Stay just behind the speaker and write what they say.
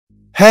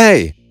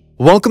Hey,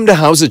 welcome to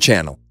How's It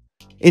channel.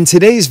 In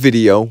today's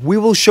video, we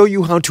will show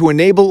you how to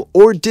enable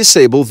or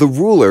disable the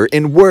ruler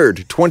in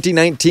Word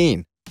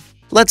 2019.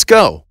 Let's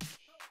go!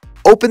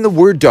 Open the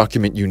Word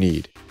document you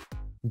need.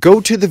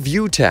 Go to the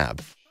View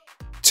tab.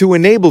 To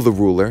enable the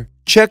ruler,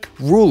 check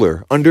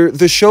Ruler under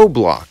the Show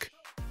block.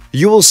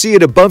 You will see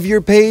it above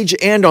your page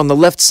and on the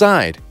left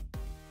side.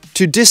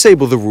 To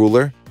disable the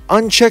ruler,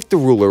 uncheck the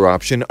ruler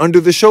option under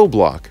the Show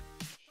block.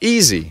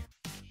 Easy!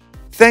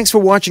 Thanks for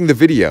watching the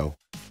video.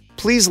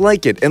 Please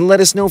like it and let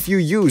us know if you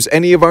use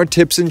any of our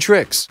tips and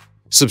tricks.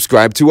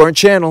 Subscribe to our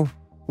channel.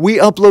 We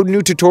upload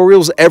new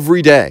tutorials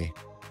every day.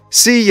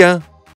 See ya!